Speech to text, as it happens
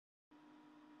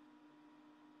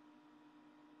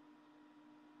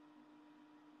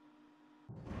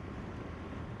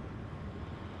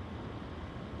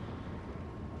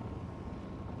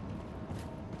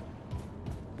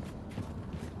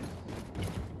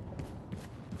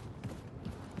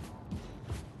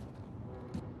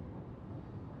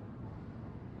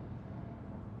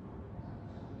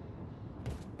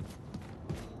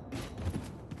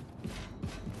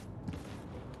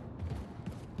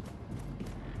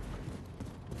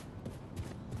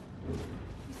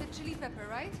pepper,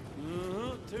 right?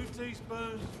 2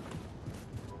 teaspoons.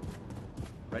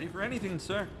 Ready for anything,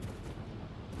 sir.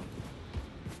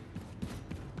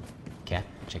 Cap,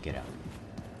 check it out.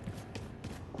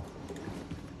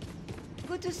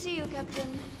 Good to see you,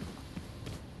 Captain.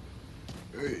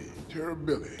 Hey, Terror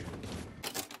Billy.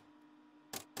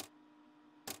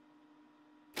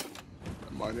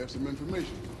 I might have some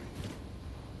information for you.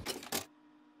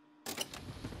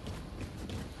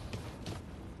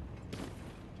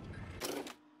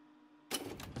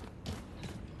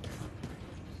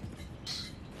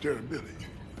 Terror Billy.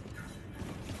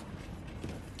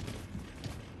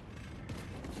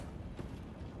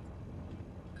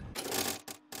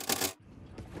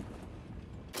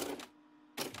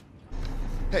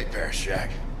 Hey,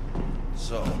 Parashack.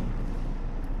 So,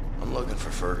 I'm looking for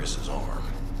Fergus's arm.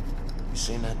 You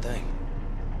seen that thing?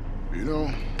 You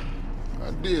know,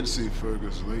 I did see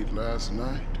Fergus late last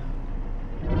night.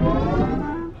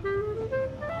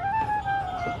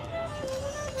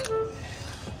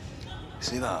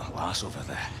 See that lass over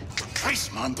there?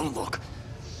 Christ, man, don't look.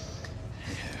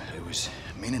 Yeah, I was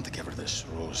meaning to give her this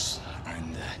rose,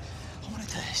 and I wanted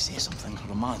to say something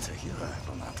romantic. You're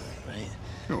romantic, right?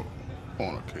 No,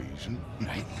 on occasion.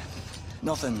 Right.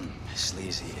 Nothing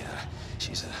sleazy.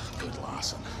 She's a good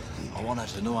lass, and I want her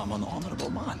to know I'm an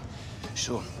honorable man.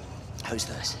 So, how's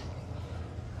this?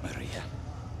 Maria,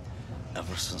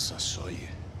 ever since I saw you,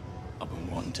 I've been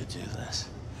wanting to do this.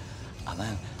 And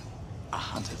then I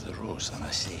handed the rose and I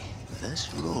say,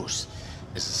 this rose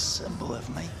is a symbol of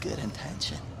my good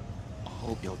intention. I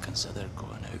hope you'll consider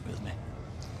going out with me.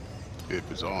 If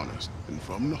it's honest and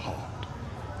from the heart,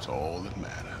 it's all that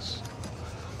matters.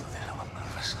 Damn, I'm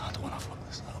nervous. I don't want to fuck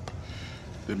this up.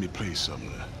 Let me play something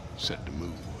to set the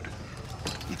mood.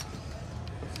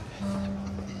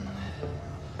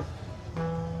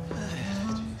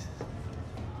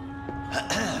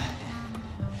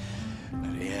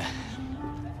 Maria,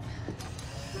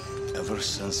 ever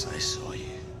since I saw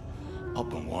you, I've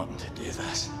been wanting to do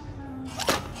this.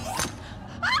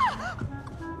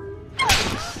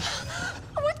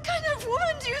 What kind of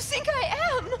woman do you think I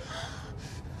am?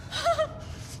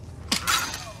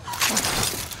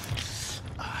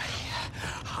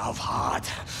 I've had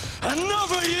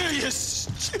another you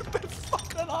stupid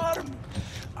fucking arm.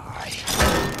 I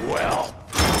will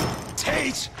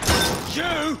teach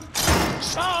you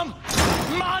some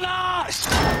manners!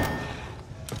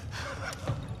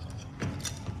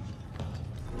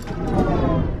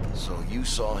 So you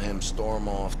saw him storm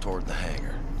off toward the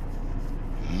hangar?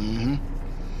 Mm-hmm.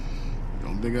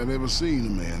 Don't think I've ever seen a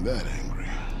man that angry.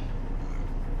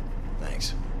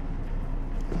 Thanks.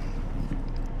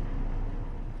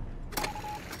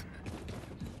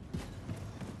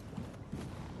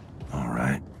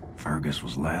 Fergus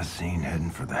was last seen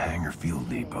heading for the hangar fuel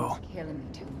depot.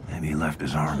 Maybe he left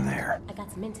his arm there. I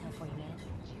got some intel for you, man.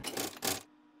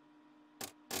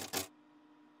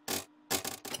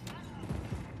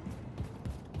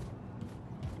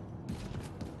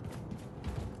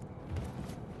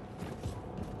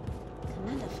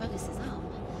 Commander Fergus's arm.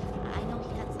 I know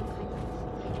he had some kind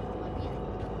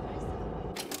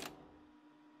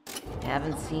of...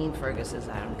 Haven't seen Fergus's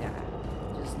arm, guy.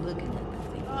 Just looking at the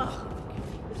thing. Ugh.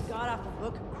 Just got off the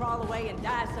book, crawl away, and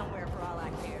die somewhere for all I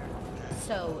care.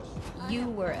 So, you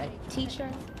were a teacher?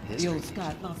 The old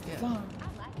Scott off the farm.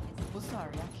 Well, sorry,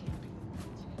 I can't be.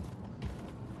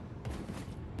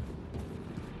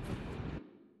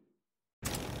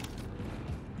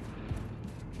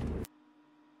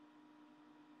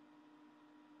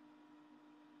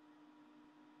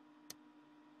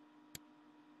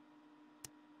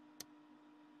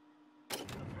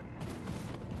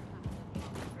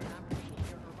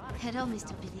 Hello,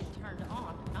 Mr. Billy. Turned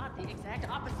on, not the exact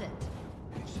opposite.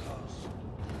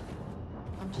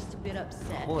 I'm just a bit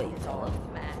upset. Boy, it's all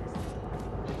of Max.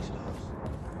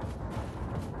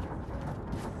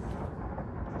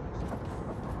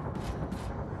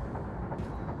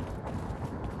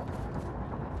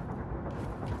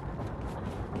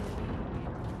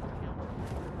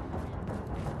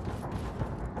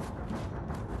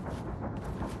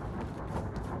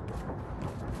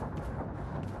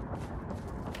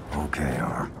 Okay,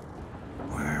 Arm.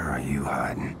 Where are you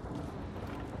hiding?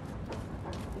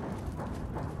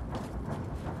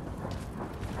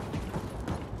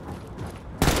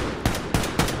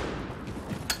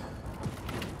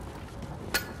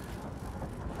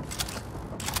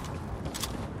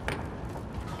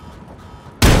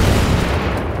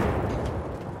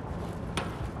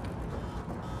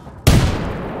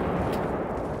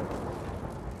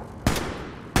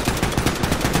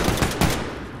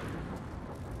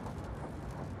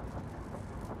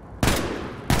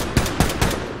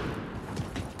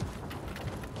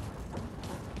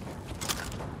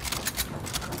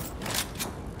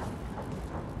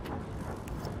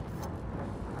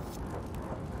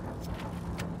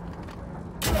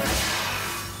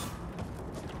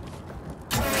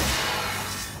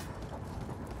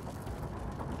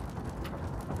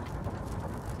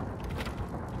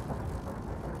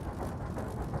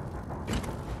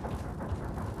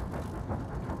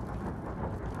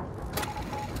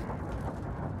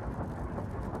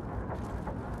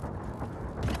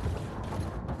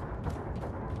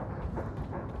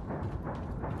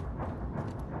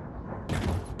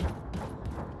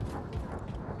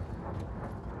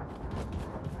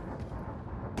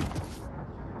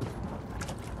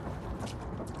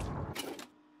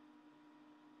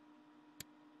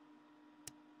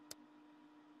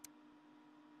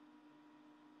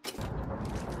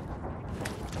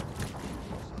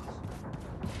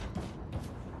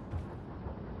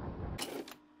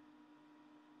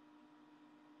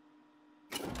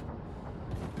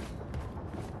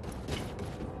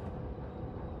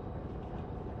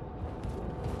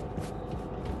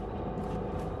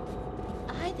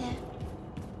 there.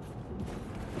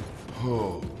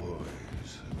 Oh,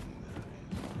 boys.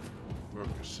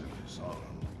 Ferguson is on.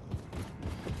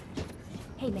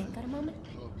 Hey, man, got a moment?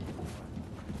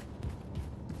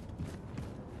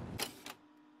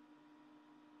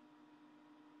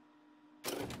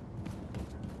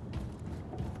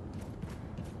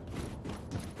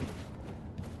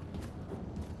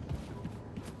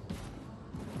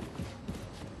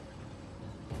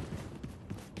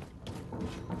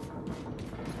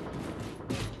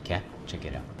 Cat, check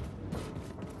it out.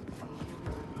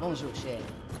 Bonjour, cher.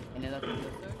 Any luck with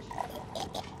your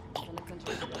search? From the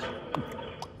country?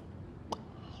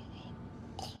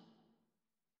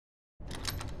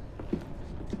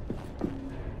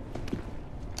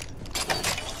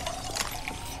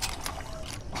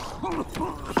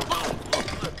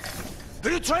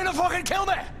 Are you trying to fucking kill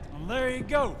me? And there you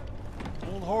go.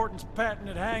 Old Horton's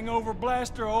patented hangover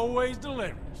blaster always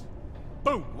delivers.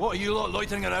 Boom! What are you lot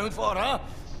loitering around for, huh?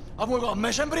 Haven't we got a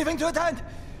mission briefing to attend?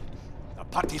 The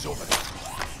party's over.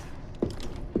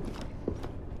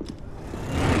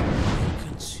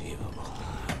 Inconceivable.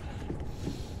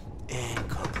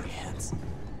 Incomprehensible.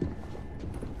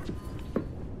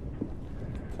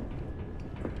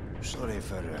 Sorry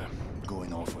for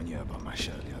going off on you about my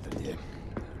shirt the other day.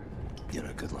 You're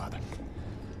a good lad.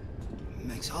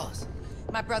 Makes us.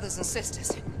 My brothers and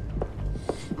sisters.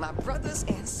 My brothers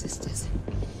and sisters.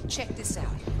 Check this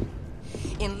out.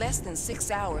 In less than 6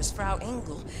 hours, Frau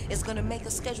Engel is gonna make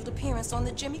a scheduled appearance on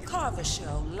the Jimmy Carver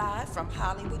Show, live from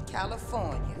Hollywood,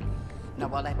 California. Now,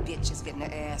 while that bitch is getting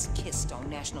her ass kissed on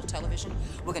national television,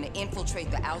 we're gonna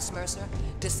infiltrate the Ausmercer,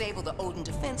 disable the Odin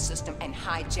defense system, and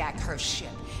hijack her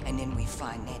ship. And then we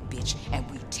find that bitch, and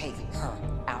we take her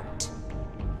out.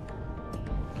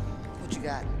 What you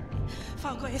got?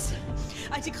 Frau Grace,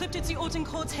 I decrypted the Odin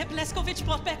codes Herr Bleskowicz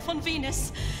brought back from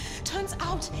Venus. Turns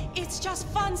out it's just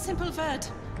one simple word.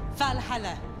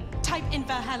 Valhalla. Type in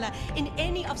Valhalla in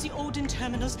any of the Odin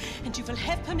terminals and you will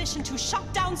have permission to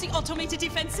shut down the automated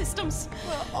defense systems.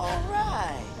 Well, all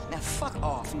right. Now fuck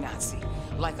off, Nazi.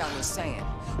 Like I was saying,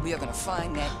 we are gonna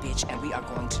find that bitch and we are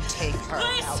going to take her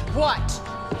out. What?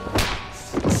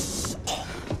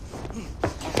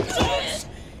 Don't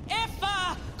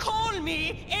ever call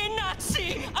me a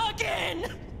Nazi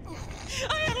again!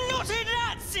 I am not a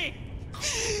Nazi!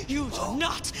 You do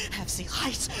not have the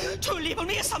right to label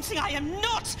me as something I am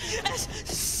not, as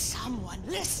someone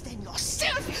less than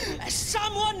yourself, as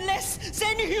someone less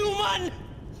than human.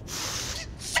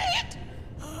 Say it!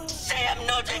 Say I'm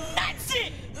not a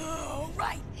Nazi! Oh,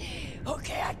 right.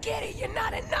 Okay, I get it. You're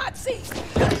not a Nazi.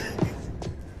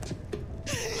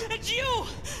 And you!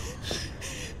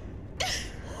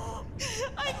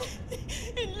 I'm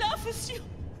in love with you.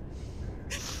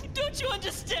 Don't you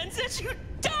understand that, you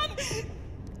dumb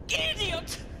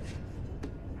idiot?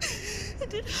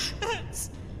 And it hurts.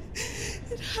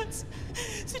 It hurts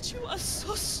that you are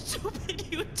so stupid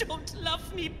you don't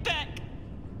love me back.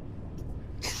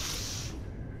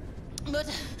 But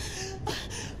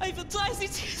I will dry the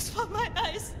tears from my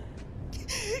eyes.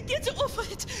 Get over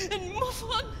it and move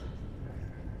on.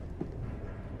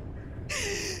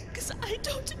 Because I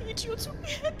don't need you to be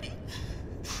happy.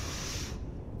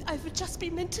 I will just be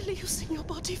mentally using your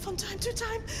body from time to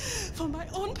time for my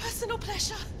own personal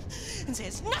pleasure. And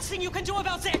there's nothing you can do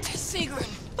about that. Sigrun.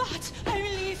 But I'm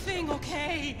leaving,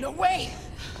 okay? No, wait.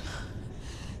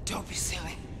 Don't be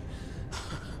silly.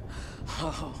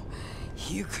 Oh,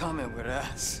 you coming with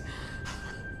us.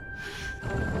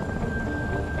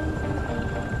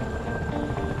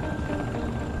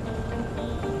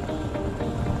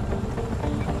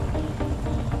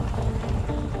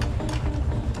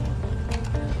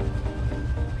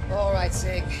 All right,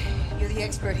 Sig. You're the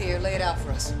expert here. Lay it out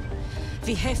for us.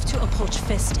 We have to approach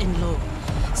fast and low.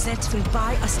 That will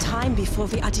buy us time before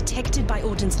we are detected by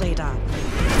Odin's radar.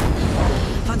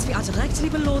 Once we are directly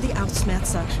below the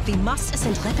Ausmercer, we must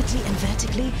ascend rapidly and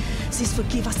vertically. This will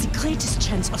give us the greatest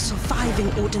chance of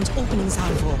surviving Odin's opening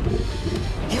salvo.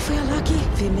 If we are lucky,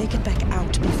 we make it back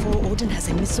out before Odin has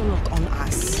a missile lock on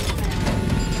us.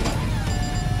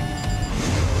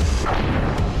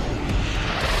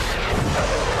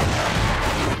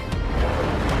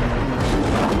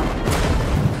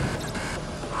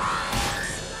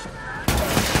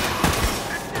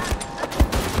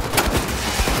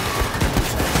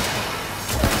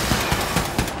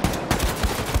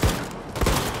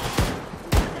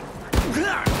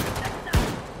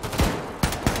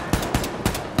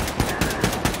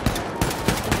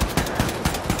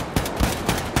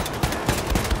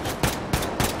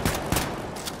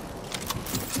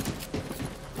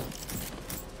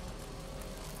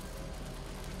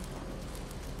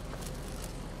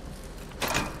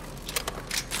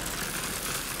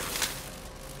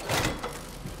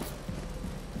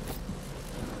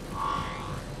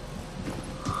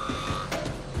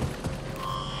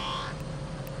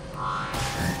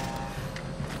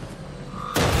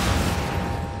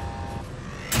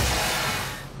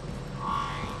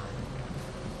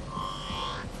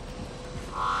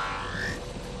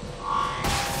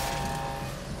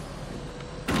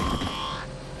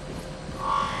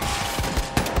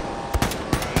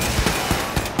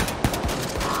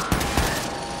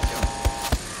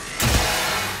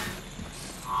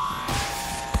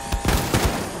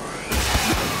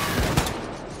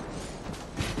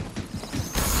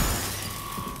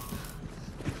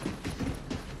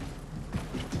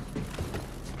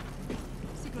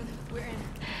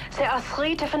 There are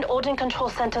 3 different Odin control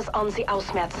centers on the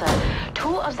Ausmerzer.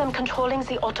 2 of them controlling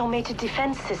the automated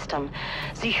defense system.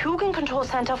 The Hugin control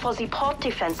center for the port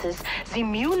defenses, the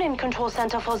Munin control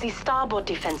center for the starboard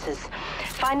defenses.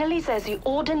 Finally, there's the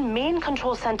Odin main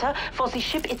control center for the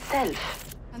ship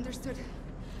itself. Understood.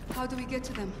 How do we get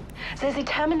to them? There's a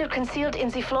terminal concealed in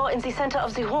the floor in the center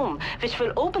of the room, which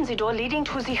will open the door leading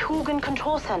to the Hugin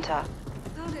control center.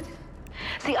 Found it.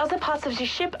 The other parts of the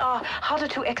ship are harder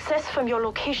to access from your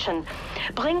location.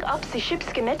 Bring up the ship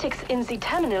schematics in the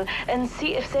terminal and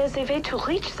see if there's a way to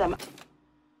reach them.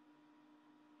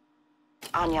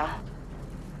 Anya.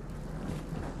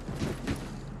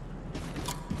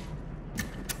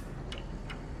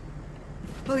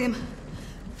 William,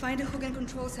 find a Hugin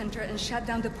control center and shut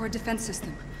down the port defense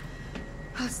system.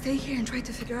 I'll stay here and try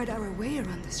to figure out our way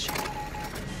around this ship.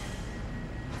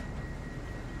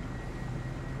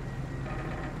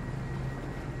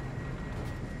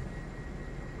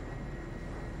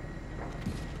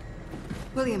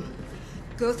 William,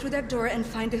 go through that door and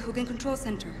find the Hugin control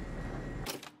center.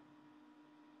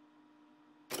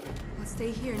 I'll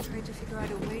stay here and try to figure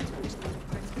out a way to reach the other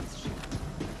parts of this ship.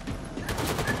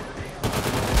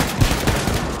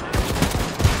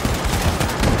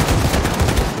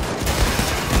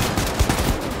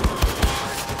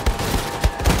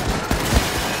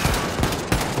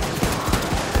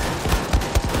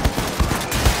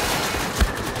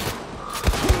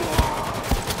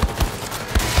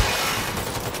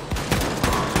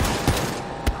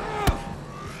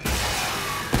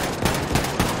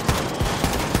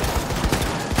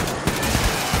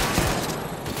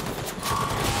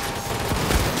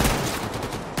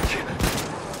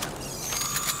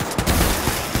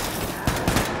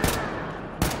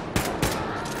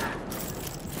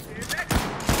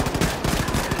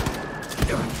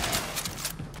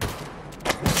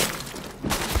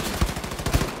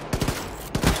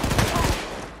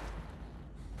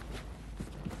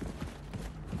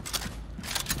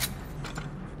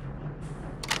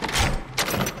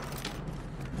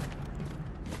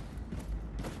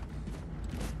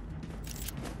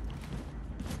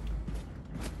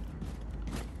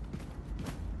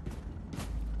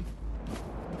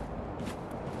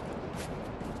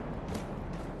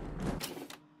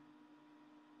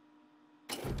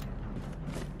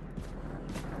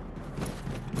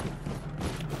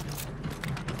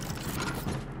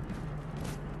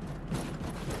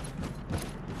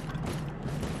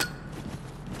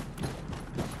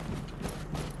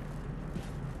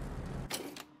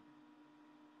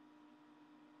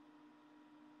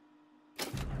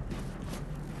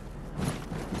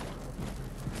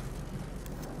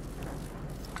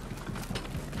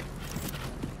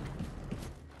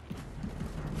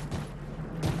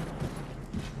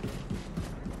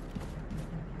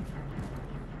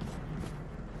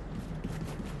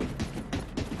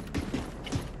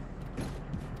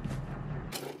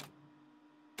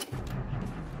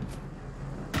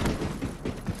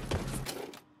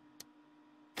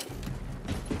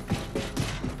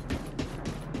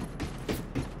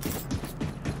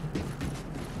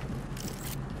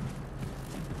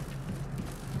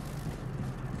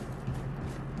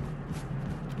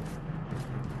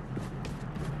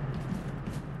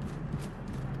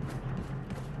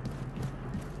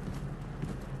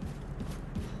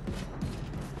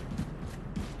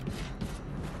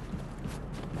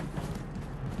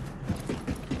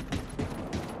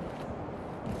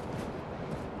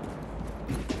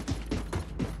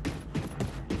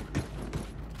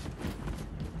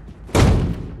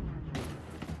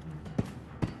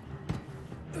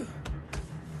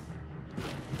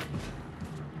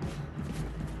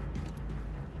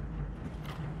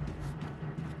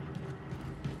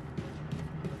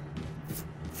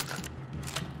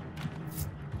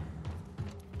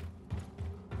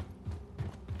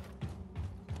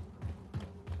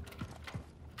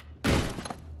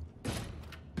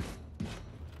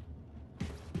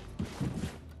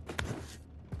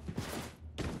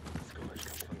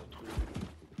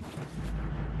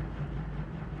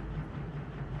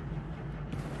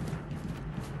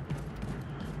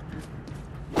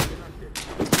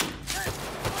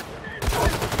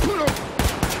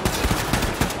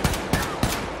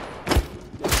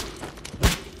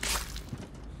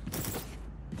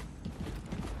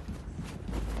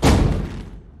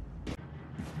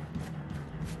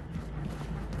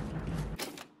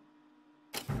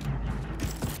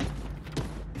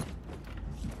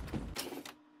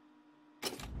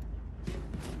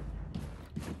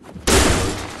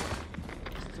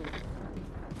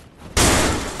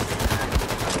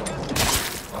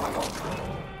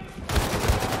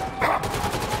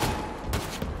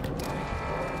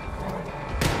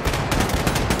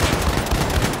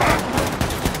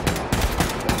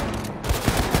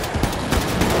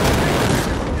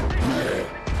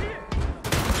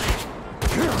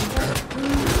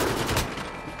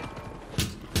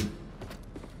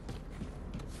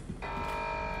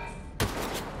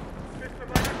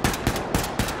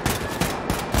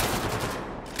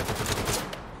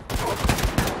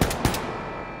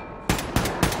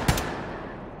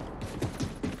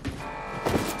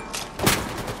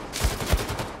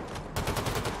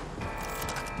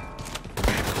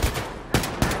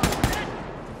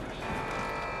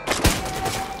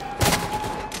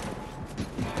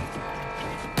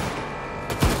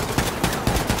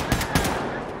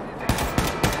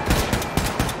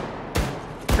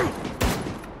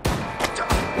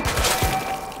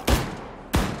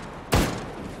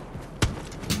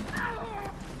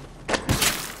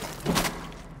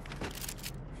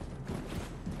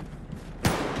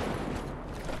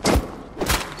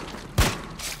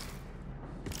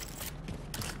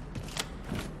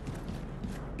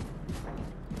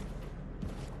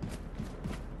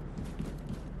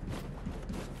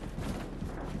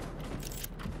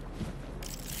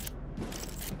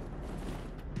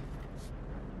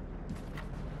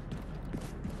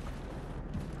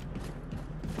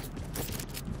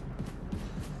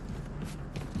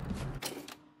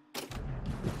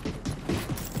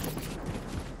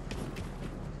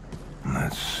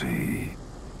 Let's see.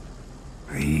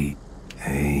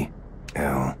 V-A-L-H-A-L-L-A.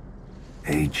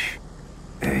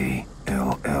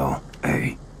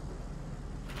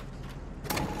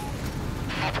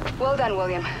 Well done,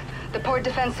 William. The port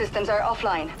defense systems are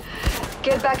offline.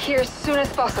 Get back here as soon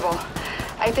as possible.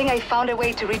 I think I found a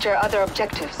way to reach our other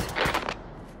objectives.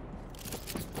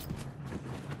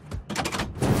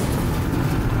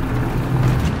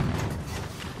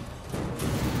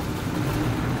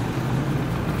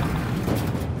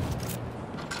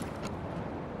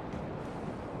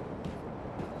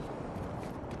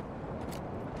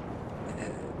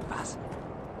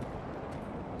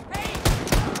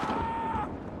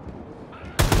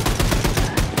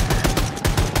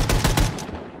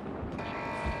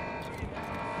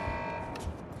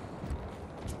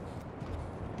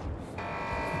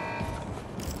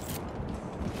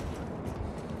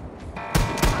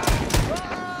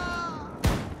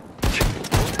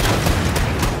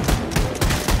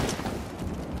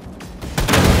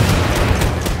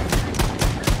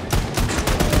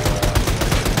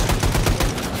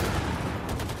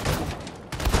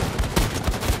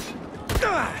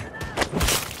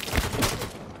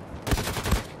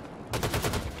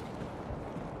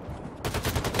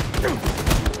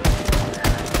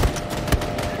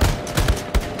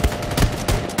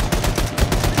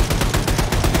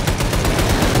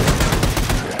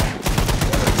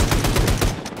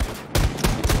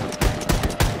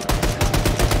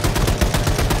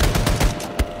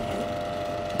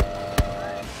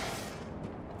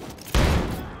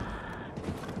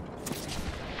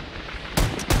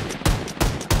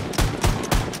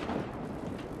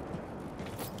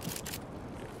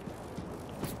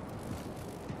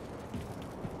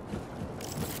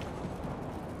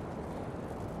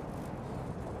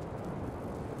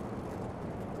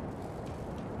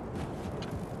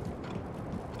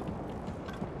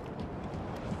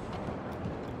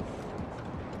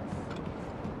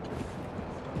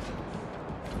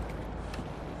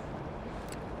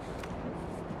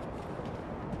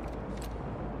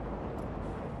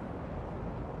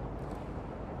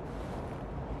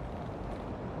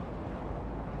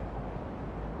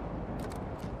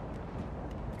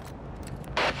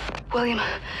 William,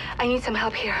 I need some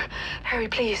help here. Hurry,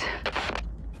 please.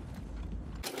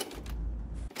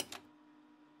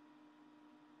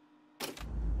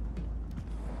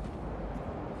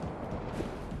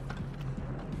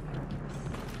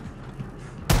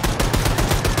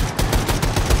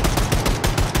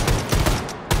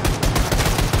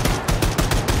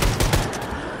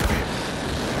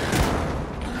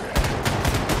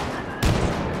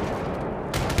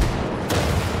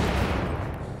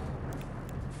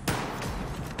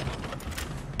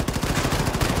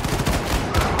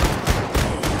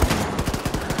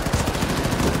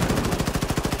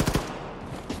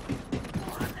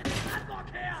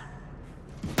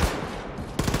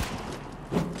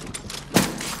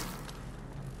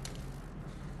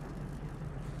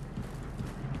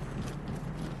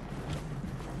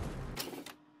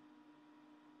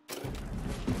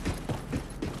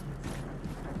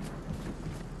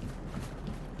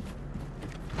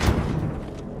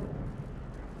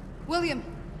 William,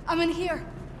 I'm in here.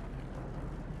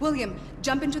 William,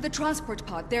 jump into the transport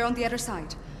pod. They're on the other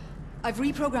side. I've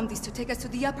reprogrammed these to take us to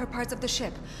the upper parts of the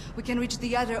ship. We can reach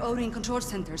the other ODIN control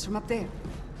centers from up there.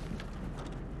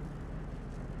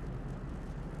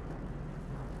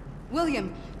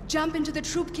 William, jump into the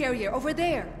troop carrier over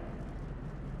there.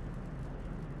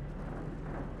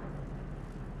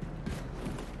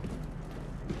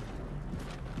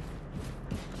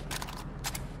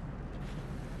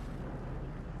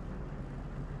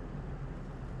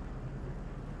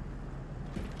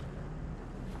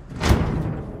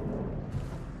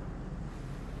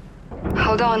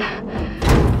 Hold on.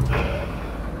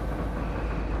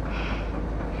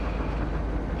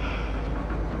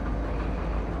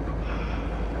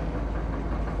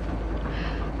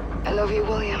 I love you,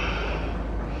 William.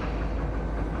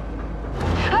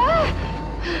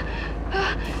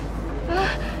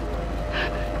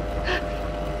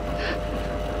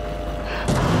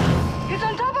 He's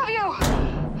on top of you!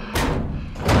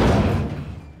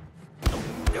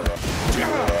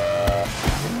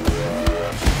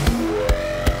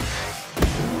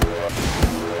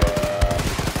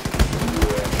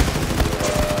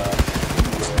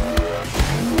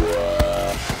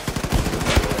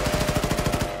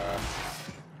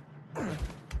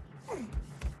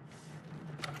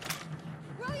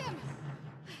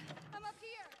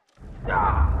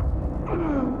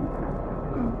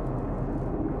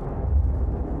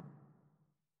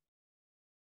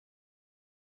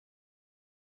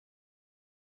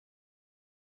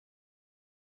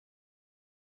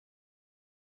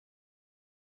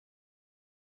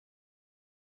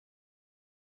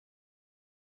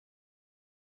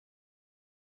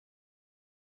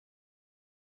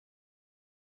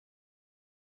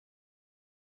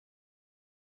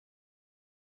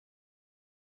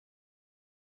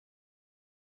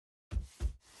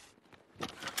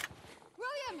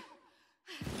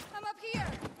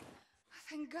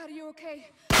 Thank God you're okay.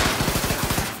 Just get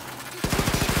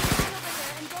over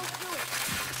there and go through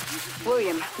it.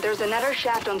 William, there's another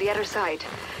shaft on the other side.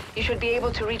 You should be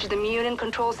able to reach the Munich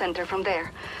control center from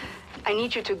there. I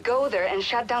need you to go there and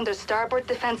shut down the starboard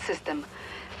defense system.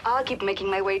 I'll keep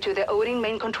making my way to the Odin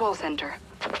main control center.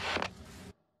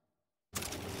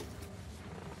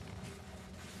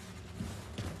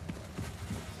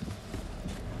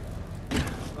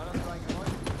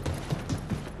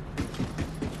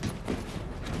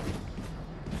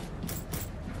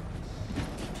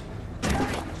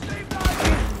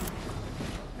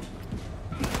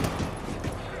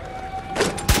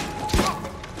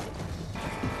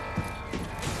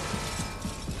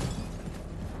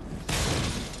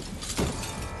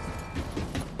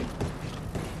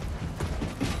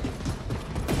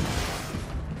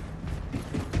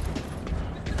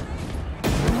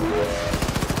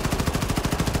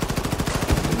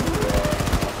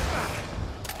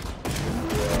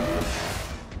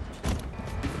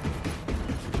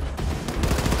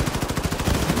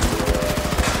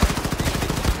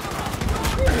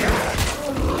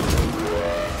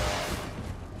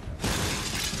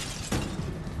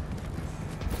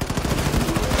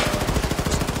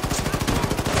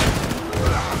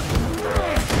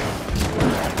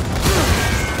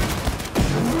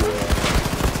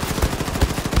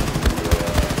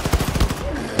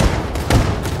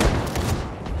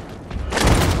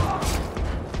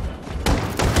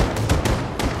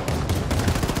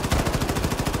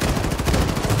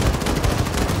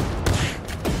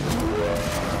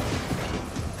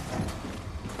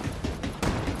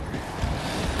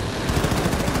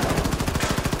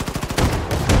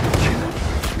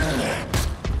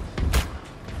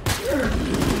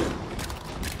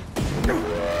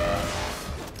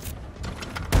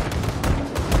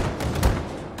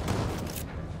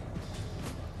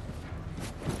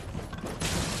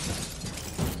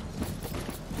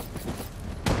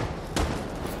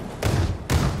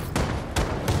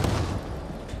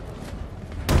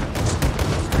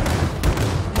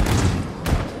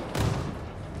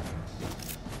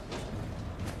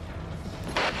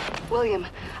 William,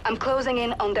 I'm closing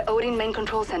in on the Odin main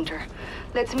control center.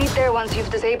 Let's meet there once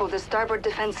you've disabled the starboard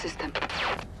defense system.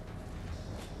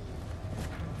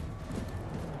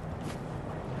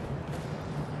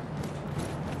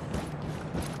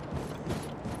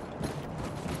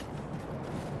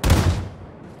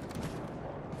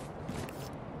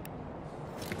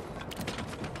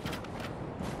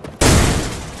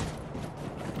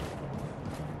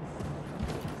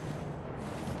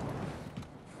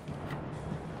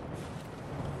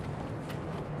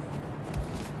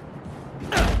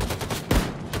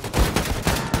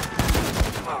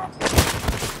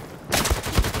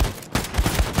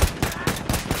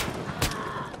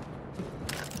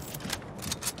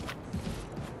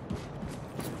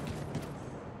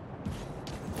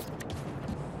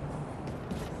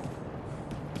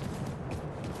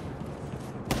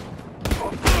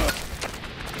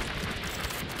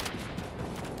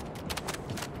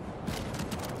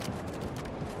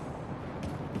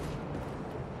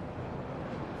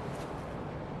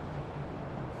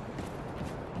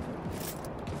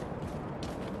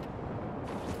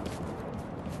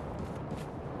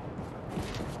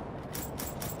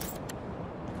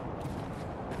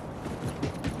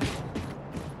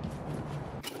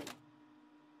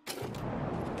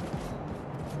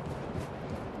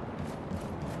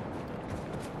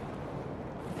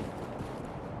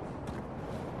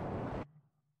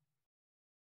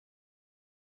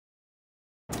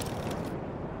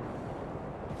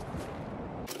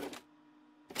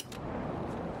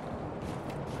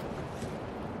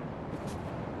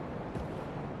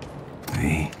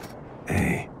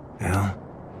 V-A-L?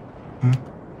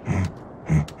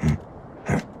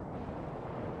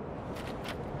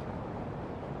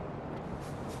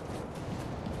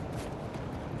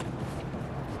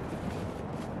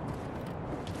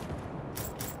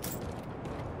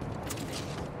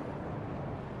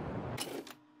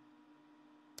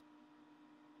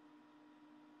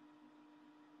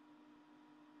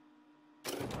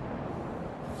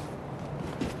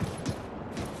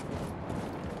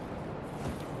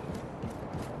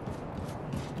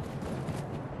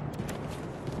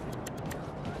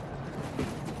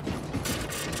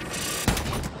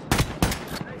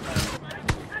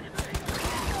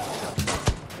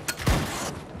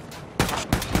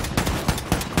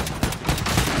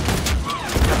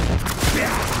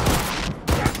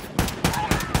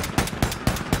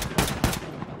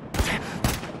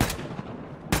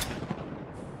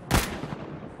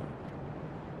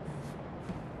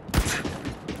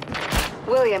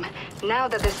 William, Now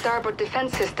that the starboard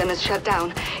defense system is shut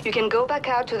down, you can go back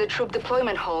out to the troop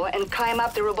deployment hall and climb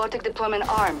up the robotic deployment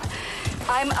arm.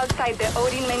 I'm outside the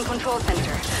ODIN main control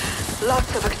center.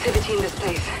 Lots of activity in this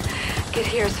place. Get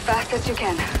here as fast as you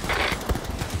can.